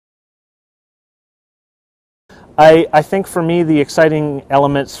I think for me the exciting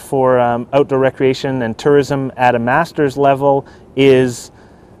elements for outdoor recreation and tourism at a master's level is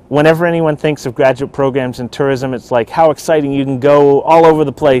whenever anyone thinks of graduate programs in tourism, it's like how exciting you can go all over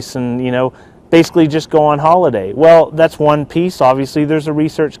the place and, you know, basically just go on holiday. Well, that's one piece. Obviously there's a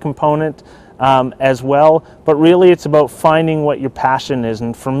research component as well, but really it's about finding what your passion is,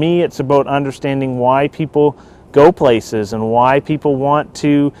 and for me it's about understanding why people go places and why people want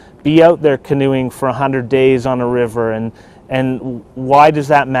to be out there canoeing for 100 days on a river, and why does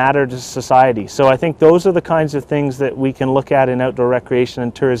that matter to society. So I think those are the kinds of things that we can look at in outdoor recreation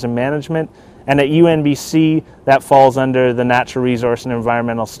and tourism management, and at UNBC that falls under the Natural Resource and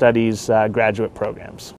Environmental Studies graduate programs.